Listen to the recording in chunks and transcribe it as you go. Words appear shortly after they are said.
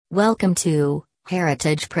Welcome to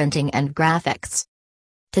Heritage Printing and Graphics.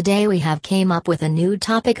 Today we have came up with a new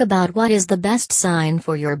topic about what is the best sign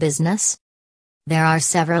for your business. There are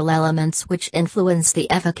several elements which influence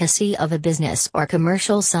the efficacy of a business or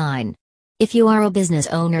commercial sign. If you are a business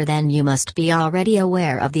owner, then you must be already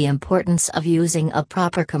aware of the importance of using a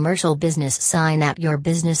proper commercial business sign at your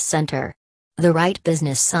business center. The right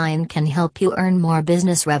business sign can help you earn more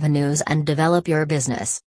business revenues and develop your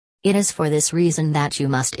business. It is for this reason that you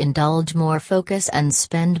must indulge more focus and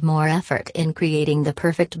spend more effort in creating the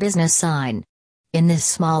perfect business sign. In this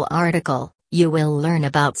small article, you will learn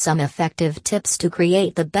about some effective tips to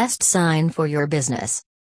create the best sign for your business.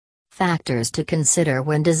 Factors to consider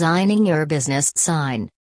when designing your business sign.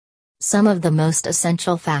 Some of the most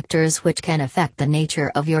essential factors which can affect the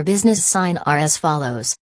nature of your business sign are as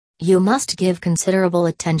follows. You must give considerable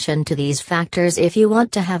attention to these factors if you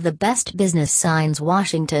want to have the best business signs.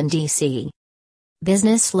 Washington, D.C.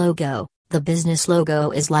 Business logo. The business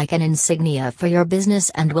logo is like an insignia for your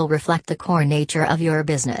business and will reflect the core nature of your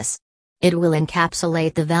business. It will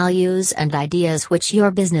encapsulate the values and ideas which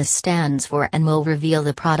your business stands for and will reveal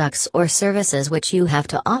the products or services which you have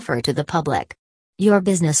to offer to the public. Your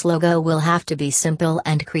business logo will have to be simple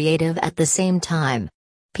and creative at the same time.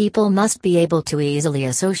 People must be able to easily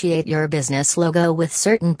associate your business logo with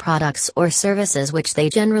certain products or services which they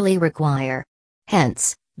generally require.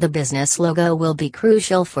 Hence, the business logo will be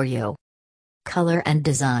crucial for you. Color and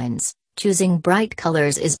designs. Choosing bright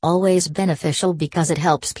colors is always beneficial because it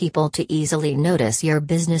helps people to easily notice your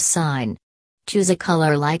business sign. Choose a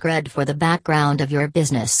color like red for the background of your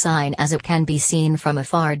business sign, as it can be seen from a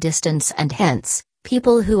far distance, and hence,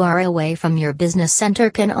 people who are away from your business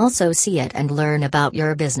center can also see it and learn about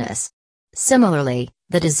your business. Similarly,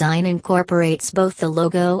 the design incorporates both the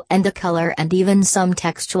logo and the color and even some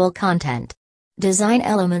textual content. Design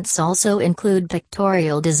elements also include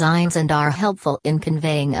pictorial designs and are helpful in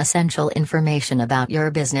conveying essential information about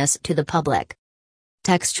your business to the public.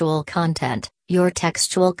 Textual content. Your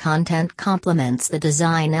textual content complements the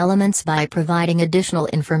design elements by providing additional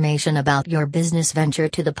information about your business venture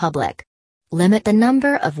to the public. Limit the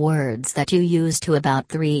number of words that you use to about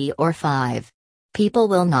 3 or 5. People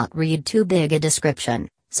will not read too big a description,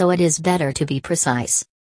 so it is better to be precise.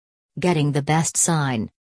 Getting the best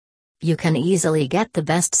sign. You can easily get the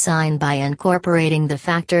best sign by incorporating the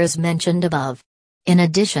factors mentioned above. In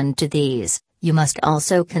addition to these, you must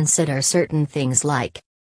also consider certain things like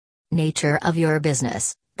nature of your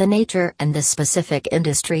business. The nature and the specific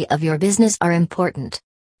industry of your business are important.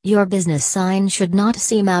 Your business sign should not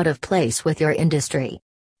seem out of place with your industry.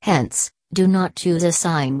 Hence, do not choose a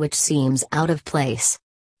sign which seems out of place.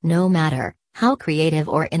 No matter how creative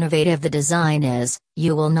or innovative the design is,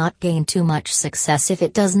 you will not gain too much success if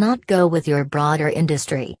it does not go with your broader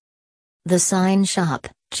industry. The sign shop.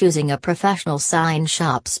 Choosing a professional sign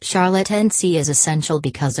shop's Charlotte, NC is essential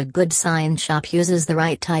because a good sign shop uses the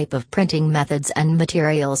right type of printing methods and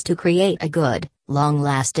materials to create a good,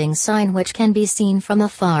 long-lasting sign which can be seen from a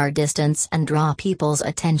far distance and draw people's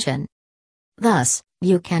attention. Thus,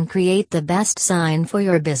 you can create the best sign for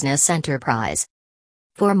your business enterprise.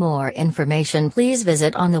 For more information, please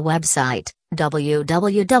visit on the website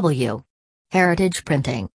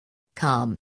www.heritageprinting.com.